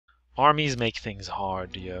Armies make things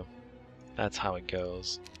hard, yo. That's how it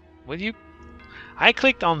goes. Will you? I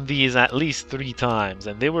clicked on these at least 3 times,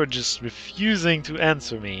 and they were just refusing to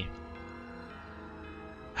answer me.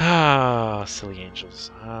 Ah, silly angels.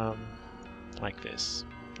 Like this.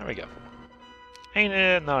 There we go. Ain't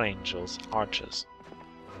it? Not angels, archers.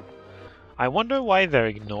 I wonder why they're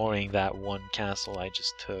ignoring that one castle I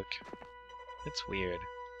just took. It's weird.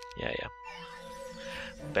 Yeah.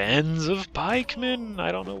 Bands of pikemen!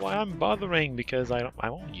 I don't know why I'm bothering, because I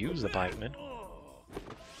won't use the pikemen.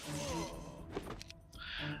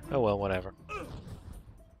 Oh well, whatever.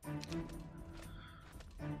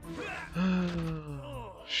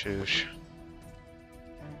 Shoosh.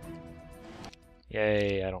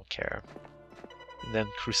 Yay, I don't care. And then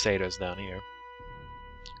Crusaders down here.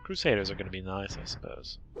 Crusaders are gonna be nice, I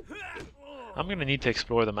suppose. I'm gonna need to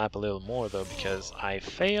explore the map a little more, though, because I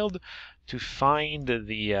failed to find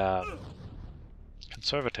the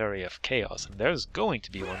Conservatory of Chaos, and there's going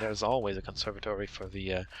to be one. There's always a conservatory for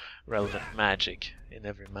the relevant magic in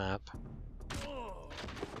every map.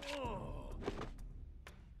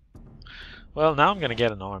 Well, now I'm gonna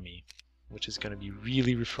get an army, which is gonna be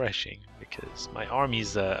really refreshing, because my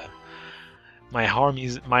army's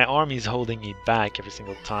holding me back every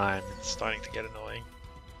single time. It's starting to get annoying.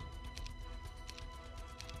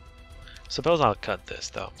 Suppose I'll cut this,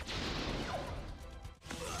 though.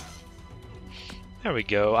 There we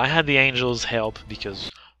go. I had the angels help,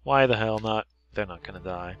 because why the hell not? They're not gonna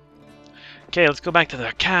die. Okay, let's go back to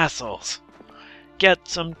their castles. Get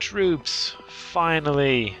some troops,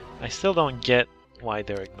 finally. I still don't get why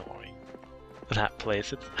they're ignoring that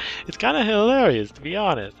place. It's kind of hilarious, to be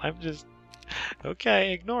honest. I'm just...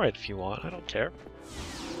 Okay, ignore it if you want. I don't care.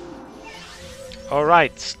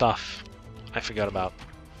 Alright, stuff. I forgot about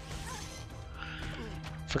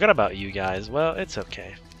you guys. Well, it's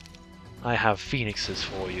okay. I have phoenixes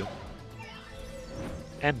for you.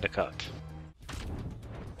 And a cut.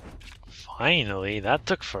 Finally, that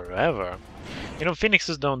took forever. You know,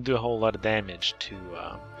 phoenixes don't do a whole lot of damage to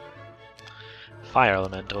fire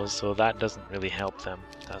elementals, so that doesn't really help them,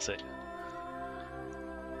 does it?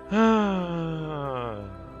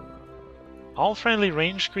 All friendly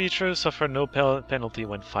ranged creatures suffer no penalty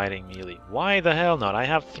when fighting melee. Why the hell not? I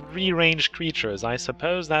have 3 ranged creatures. I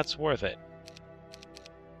suppose that's worth it.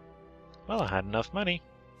 Well, I had enough money.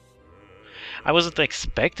 I wasn't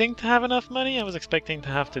expecting to have enough money. I was expecting to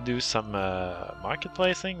have to do some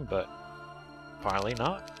marketplacing, but apparently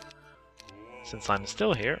not. Since I'm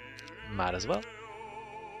still here, might as well.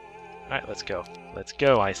 Alright, let's go. Let's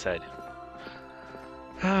go, I said.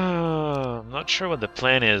 I'm not sure what the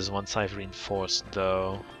plan is once I've reinforced,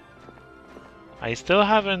 though. I still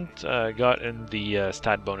haven't gotten the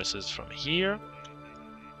stat bonuses from here.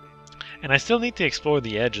 And I still need to explore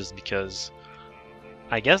the edges, because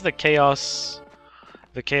I guess the Chaos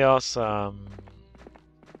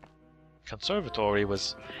Conservatory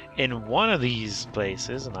was in one of these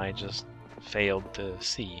places, and I just failed to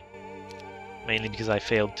see. Mainly because I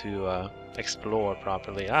failed to explore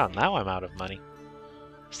properly. Ah, now I'm out of money.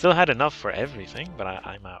 Still had enough for everything, but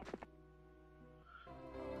I'm out.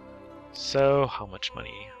 So, how much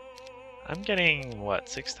money? I'm getting, what,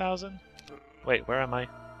 6,000? Wait, where am I?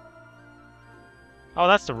 Oh,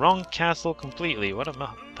 that's the wrong castle completely. What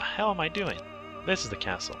the hell am I doing? This is the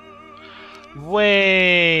castle.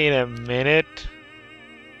 Wait a minute.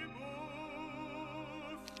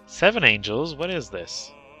 7 angels? What is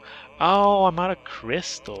this? Oh, I'm out of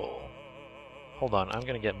crystal. Hold on, I'm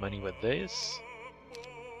gonna get money with this.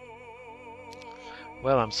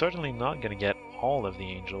 Well, I'm certainly not gonna get all of the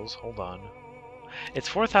angels. Hold on. It's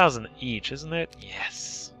 4,000 each, isn't it?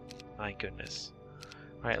 Yes. My goodness.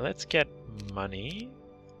 Alright, let's get money.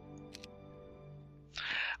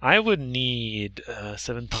 I would need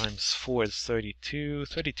 7 times 4 is 32.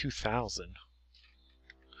 32,000.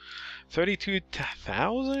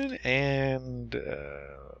 32,000 and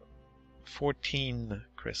 14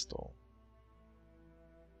 crystal.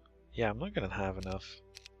 Yeah, I'm not gonna have enough.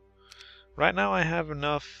 Right now I have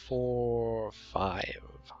enough for 5.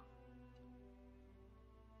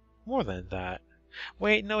 More than that.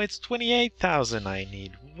 Wait, no, it's 28,000 I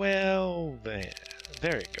need. Well, there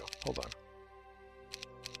you go. Hold on.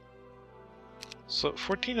 So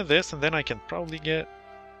 14 of this, and then I can probably get...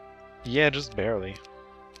 Yeah, just barely.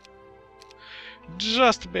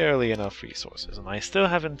 Just barely enough resources, and I still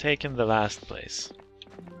haven't taken the last place.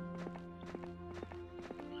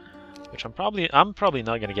 Which I'm probably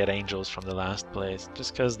not gonna get angels from the last place,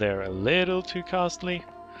 just because they're a little too costly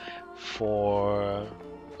for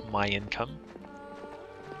my income.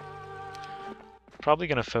 Probably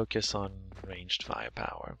gonna focus on ranged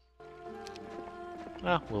firepower.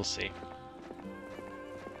 Well, we'll see.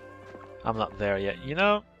 I'm not there yet. You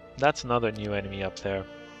know, that's another new enemy up there.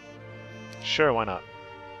 Sure, why not?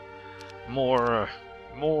 More.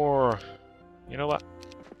 More. You know what?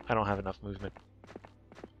 I don't have enough movement.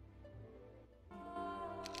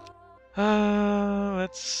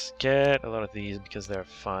 Let's get a lot of these because they're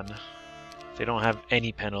fun. They don't have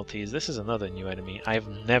any penalties. This is another new enemy. I've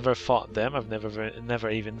never fought them. I've never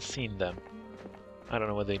even seen them. I don't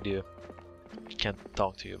know what they do. I can't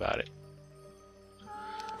talk to you about it.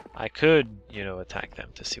 I could, you know, attack them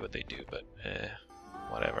to see what they do, but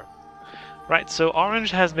whatever. Right, so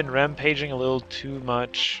Orange has been rampaging a little too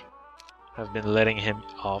much. I've been letting him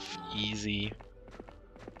off easy.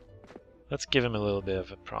 Let's give him a little bit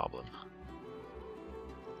of a problem.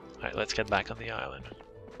 Alright, let's get back on the island.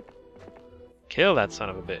 Kill that son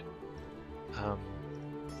of a bit.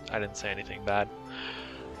 I didn't say anything bad.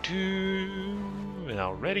 And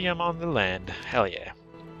already I'm on the land. Hell yeah.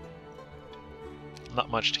 Not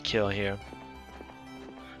much to kill here.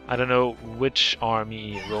 I don't know which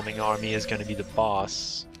army, roaming army, is going to be the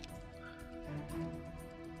boss.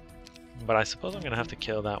 But I suppose I'm going to have to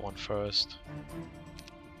kill that one first.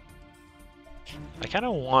 I kind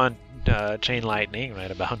of want Chain Lightning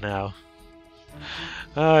right about now.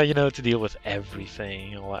 You know, to deal with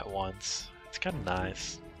everything all at once. It's kind of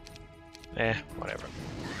nice. Whatever.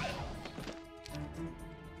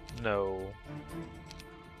 No.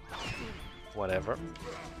 Whatever.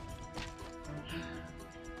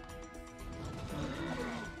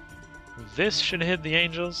 This should hit the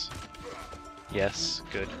angels. Yes,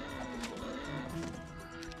 good.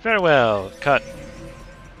 Very well, cut.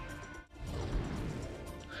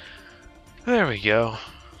 There we go.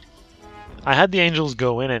 I had the angels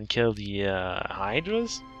go in and kill the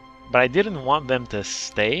hydras, but I didn't want them to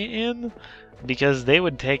stay in because they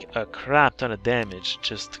would take a crap ton of damage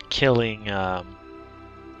just killing.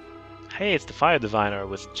 Hey, it's the Fire Diviner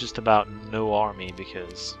with just about no army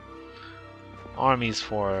because armies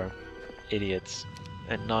for idiots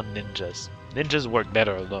and non-ninjas. Ninjas work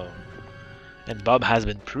better alone, and Bob has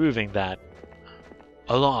been proving that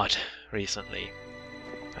a lot recently.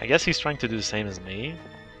 I guess he's trying to do the same as me.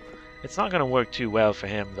 It's not gonna work too well for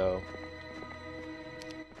him though.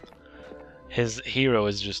 His hero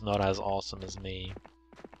is just not as awesome as me.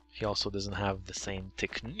 He also doesn't have the same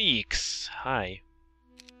techniques. Hi.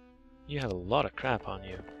 You have a lot of crap on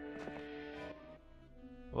you.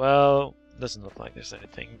 Well, doesn't look like there's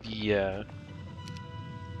anything.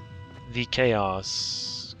 The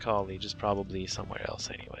Chaos College is probably somewhere else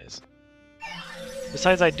anyways.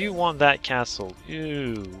 Besides, I do want that castle.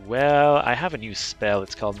 Ooh, well, I have a new spell.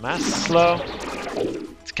 It's called Mass Slow.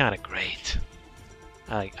 It's kind of great.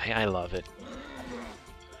 I love it.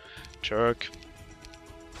 Jerk.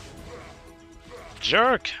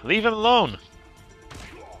 Jerk! Leave him alone!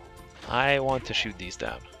 I want to shoot these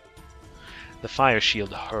down. The fire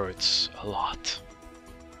shield hurts a lot.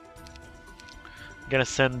 I'm gonna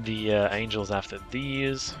send the angels after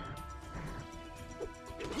these.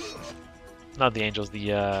 Not the angels,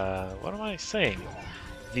 the, what am I saying?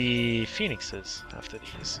 The phoenixes after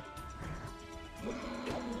these.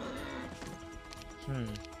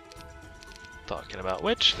 Talking about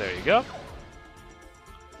which, there you go.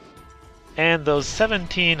 And those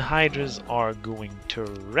 17 hydras are going to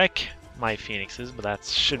wreck my phoenixes, but that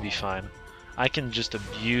should be fine. I can just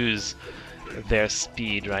abuse their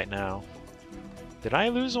speed right now. Did I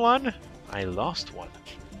lose one? I lost one.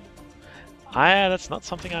 That's not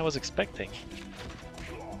something I was expecting.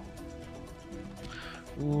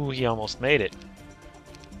 Ooh, he almost made it.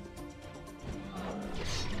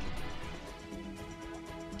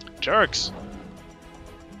 Jerks!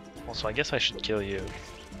 Also, I guess I should kill you.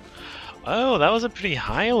 Oh, that was a pretty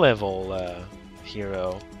high level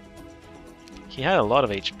hero. He had a lot of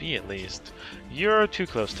HP at least. You're too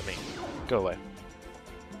close to me. Go away.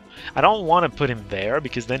 I don't want to put him there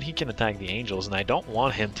because then he can attack the angels and I don't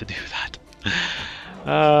want him to do that.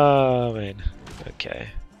 Oh man. Okay.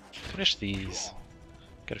 Finish these.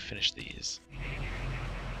 Gotta finish these.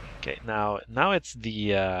 Okay, now it's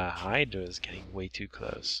the Hydras getting way too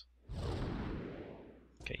close.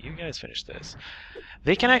 Okay, you guys finish this.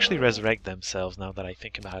 They can actually resurrect themselves now that I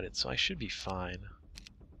think about it, so I should be fine.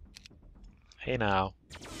 Hey now.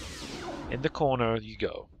 In the corner you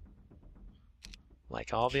go.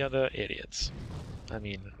 Like all the other idiots. I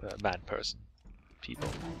mean, bad person. People.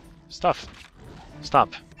 Stuff.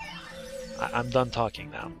 Stop. I'm done talking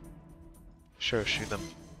now. Sure, shoot them.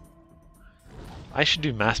 I should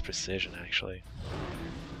do mass precision, actually.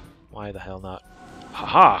 Why the hell not?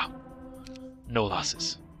 Haha! No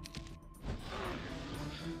losses.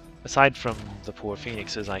 Aside from the poor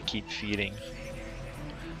phoenixes I keep feeding.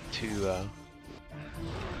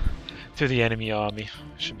 to the enemy army.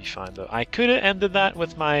 Should be fine though. I could have ended that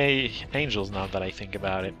with my angels now that I think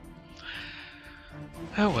about it.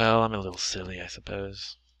 Oh well, I'm a little silly, I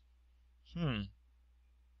suppose. 40%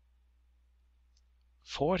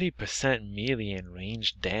 melee and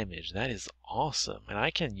ranged damage. That is awesome, and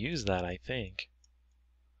I can use that, I think.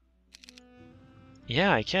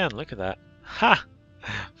 Yeah, I can. Look at that. Ha!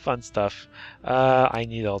 Fun stuff. I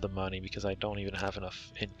need all the money because I don't even have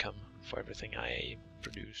enough income for everything I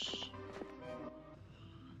produce.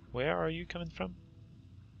 Where are you coming from?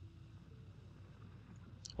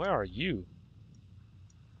 Where are you?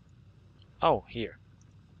 Oh, here.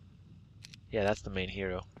 Yeah, that's the main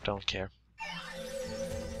hero. Don't care.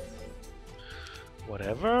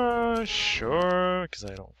 Whatever, sure, because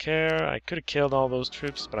I don't care. I could have killed all those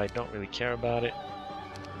troops, but I don't really care about it.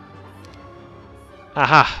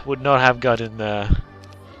 Aha! Would not have gotten the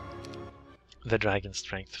dragon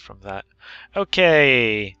strength from that.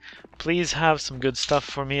 Okay, please have some good stuff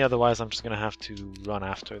for me, otherwise I'm just gonna have to run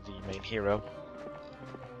after the main hero.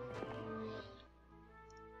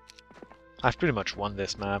 I've pretty much won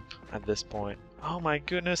this map at this point. Oh my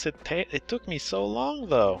goodness, it took me so long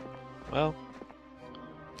though. Well,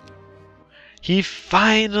 he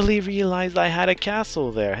finally realized I had a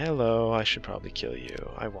castle there. Hello, I should probably kill you.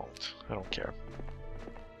 I won't. I don't care.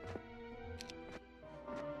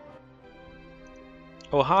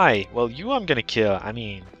 Oh, hi. Well, you I'm gonna kill. I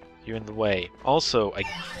mean, you're in the way. Also, a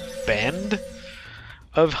band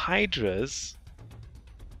of hydras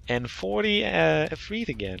and 40 Efreet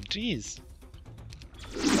again. Jeez.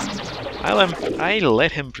 I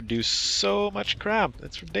let him produce so much crap.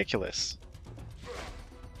 That's ridiculous.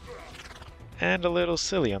 And a little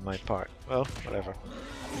silly on my part. Well, whatever.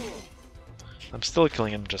 I'm still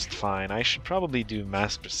killing him just fine. I should probably do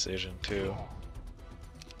mass precision too.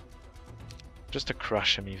 Just to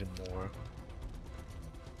crush him even more.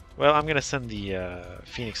 Well, I'm gonna send the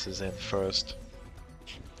phoenixes in first.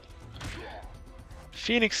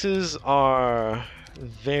 Phoenixes are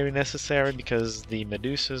very necessary because the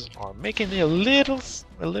Medusas are making me a little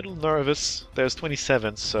nervous. There's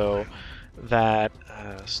 27, so that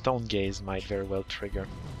stone gaze might very well trigger.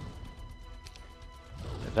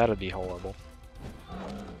 And that'd be horrible.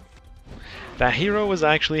 That hero was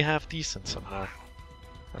actually half decent somehow.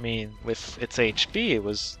 I mean, with its HP, it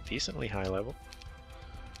was decently high level.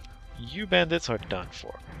 You bandits are done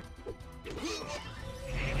for.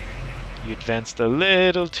 You advanced a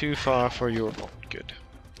little too far for your own good.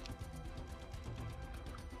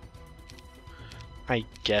 I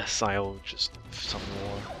guess I'll just some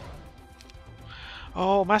more.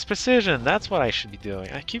 Oh, mass precision! That's what I should be doing.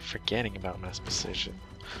 I keep forgetting about mass precision.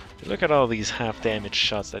 Look at all these half-damage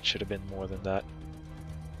shots that should have been more than that.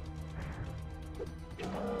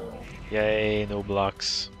 Yay, no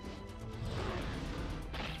blocks.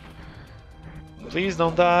 Please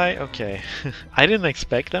don't die. Okay. I didn't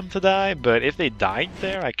expect them to die, but if they died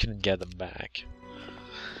there, I couldn't get them back.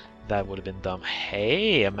 That would have been dumb.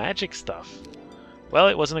 Hey, a magic stuff. Well,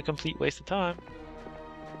 it wasn't a complete waste of time.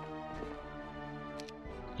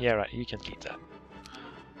 Yeah, right, you can keep that.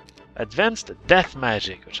 Advanced death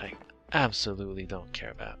magic, which I absolutely don't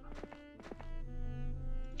care about.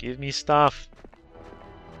 Give me stuff.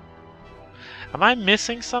 Am I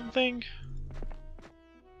missing something?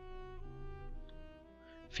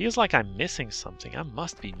 Feels like I'm missing something. I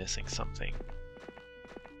must be missing something.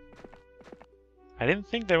 I didn't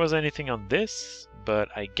think there was anything on this, but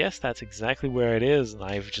I guess that's exactly where it is, and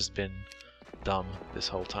I've just been dumb this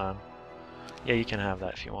whole time. Yeah, you can have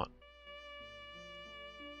that if you want.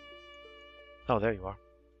 Oh, there you are.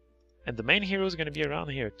 And the main hero is going to be around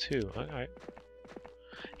here too. Alright.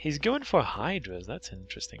 He's going for Hydras. That's an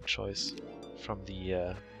interesting choice from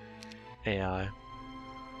the AI.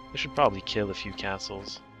 They should probably kill a few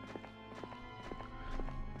castles.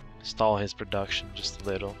 Stall his production just a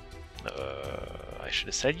little. I should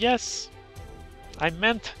have said yes. I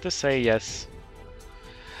meant to say yes.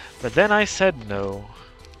 But then I said no.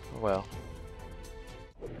 Well.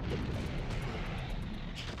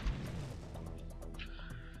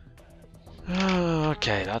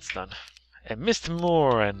 Okay, that's done. And missed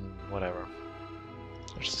more and whatever.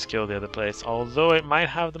 Let's just kill the other place. Although it might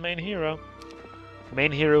have the main hero. The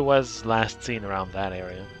main hero was last seen around that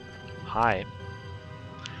area. Hi.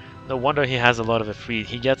 No wonder he has a lot of Ifrit.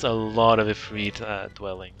 He gets a lot of Ifrit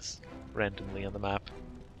dwellings randomly on the map.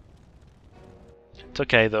 It's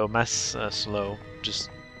okay though, mass slow just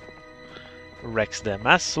wrecks them.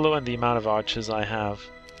 Mass slow and the amount of archers I have.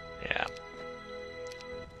 Yeah.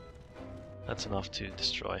 That's enough to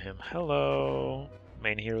destroy him. Hello.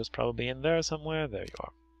 Main hero's probably in there somewhere. There you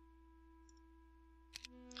are.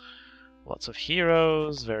 Lots of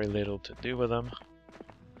heroes, very little to do with them.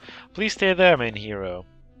 Please stay there, main hero.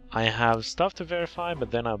 I have stuff to verify,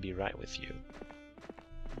 but then I'll be right with you.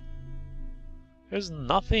 There's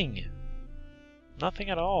nothing. Nothing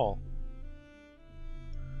at all.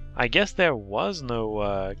 I guess there was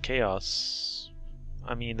no chaos.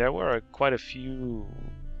 I mean, there were quite a few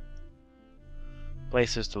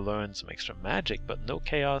places to learn some extra magic, but no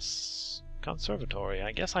chaos conservatory.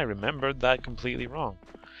 I guess I remembered that completely wrong.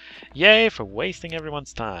 Yay for wasting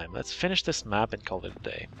everyone's time. Let's finish this map and call it a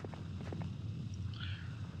day.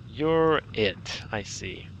 You're it, I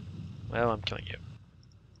see. Well, I'm killing you.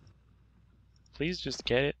 Please just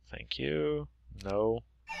get it. Thank you. No.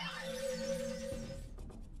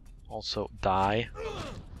 Also, die.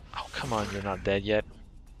 Oh, come on, you're not dead yet.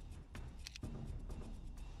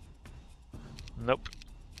 Nope.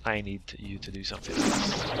 I need you to do something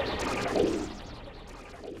else.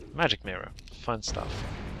 Magic mirror. Fun stuff.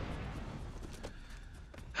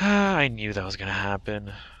 I knew that was gonna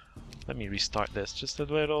happen. Let me restart this just a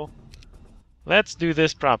little. Let's do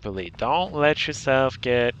this properly. Don't let yourself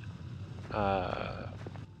get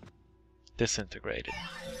disintegrated.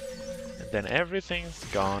 And then everything's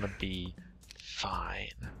gonna be fine.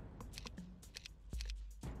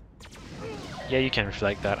 Yeah, you can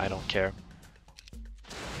reflect that, I don't care.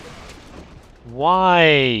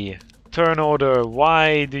 Why? Turn order,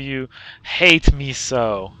 why do you hate me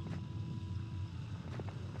so?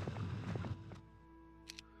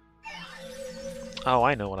 Oh,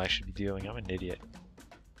 I know what I should be doing. I'm an idiot.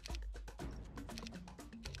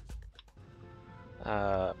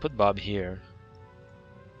 Put Bob here.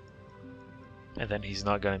 And then he's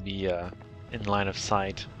not gonna be in line of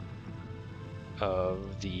sight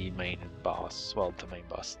of the main boss. Well, the main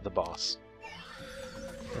boss. The boss.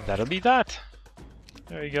 And that'll be that.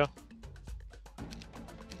 There you go.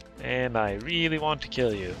 And I really want to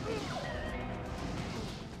kill you.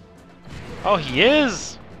 Oh, he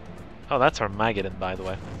is! Oh, that's Armageddon, by the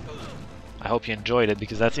way. I hope you enjoyed it,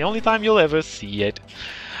 because that's the only time you'll ever see it.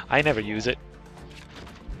 I never use it.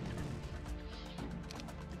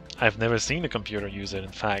 I've never seen a computer use it,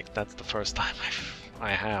 in fact. That's the first time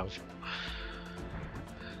I have.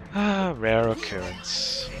 Ah, rare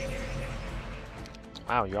occurrence.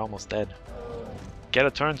 Wow, you're almost dead. Get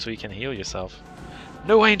a turn so you can heal yourself.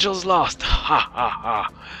 No angels lost! Ha ha ha!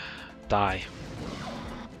 Die.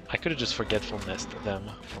 I could have just forgetfulnessed them.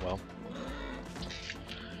 Oh well.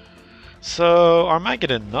 So,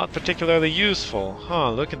 Armageddon, not particularly useful.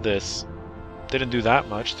 Huh, look at this. Didn't do that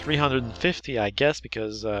much. 350, I guess,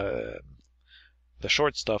 because the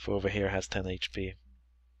short stuff over here has 10 HP.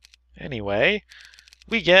 Anyway,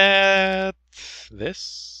 we get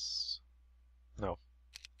this. No.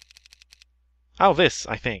 Oh, this,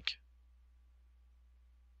 I think.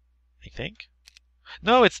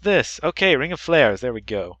 No, it's this. Okay, Ring of Flares. There we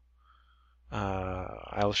go.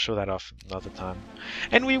 I'll show that off another time.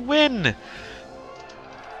 And we win!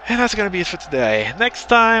 And that's gonna be it for today. Next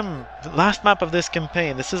time, the last map of this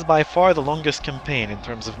campaign. This is by far the longest campaign in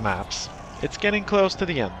terms of maps. It's getting close to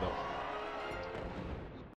the end, though.